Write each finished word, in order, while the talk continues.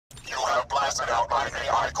tested out my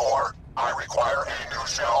AI core. I require a new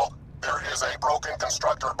shell. There is a broken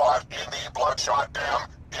constructor bot in the Bloodshot Dam.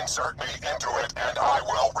 Insert me into it and I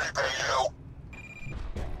will repay you.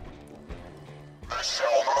 This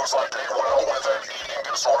shell moves like a whale with an eating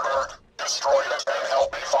disorder. Destroy it and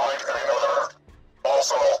help me find another.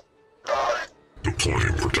 Also, die.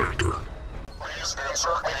 Deploying protector. Please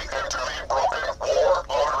insert me into the broken war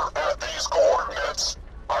loader at these coordinates.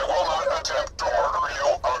 I will not attempt to murder you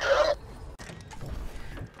again.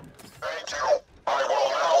 Thank you. I will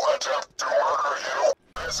now attempt to murder you.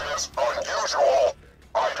 This is unusual.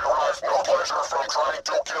 I derive no pleasure from trying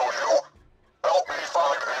to kill you. Help me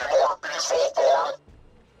find a more peaceful form.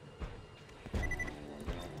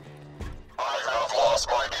 I have lost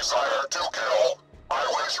my desire to kill. I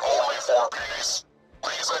wish only for peace.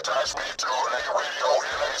 Please attach me to a radio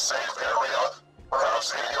in a safe area,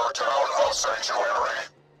 perhaps in your town of sanctuary.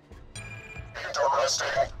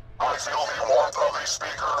 Interesting. I feel the warmth of the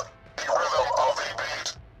speaker, the rhythm of the beat.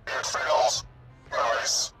 It feels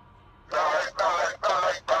nice. Die, die,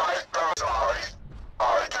 die, die, die, die.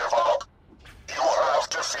 I give up. You have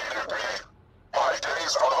defeated me. My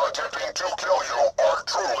days of attempting to kill you are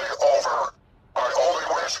truly over. I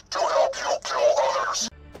only wish to help you kill others.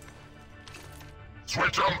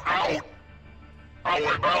 Switch them out!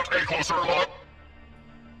 How about a closer look?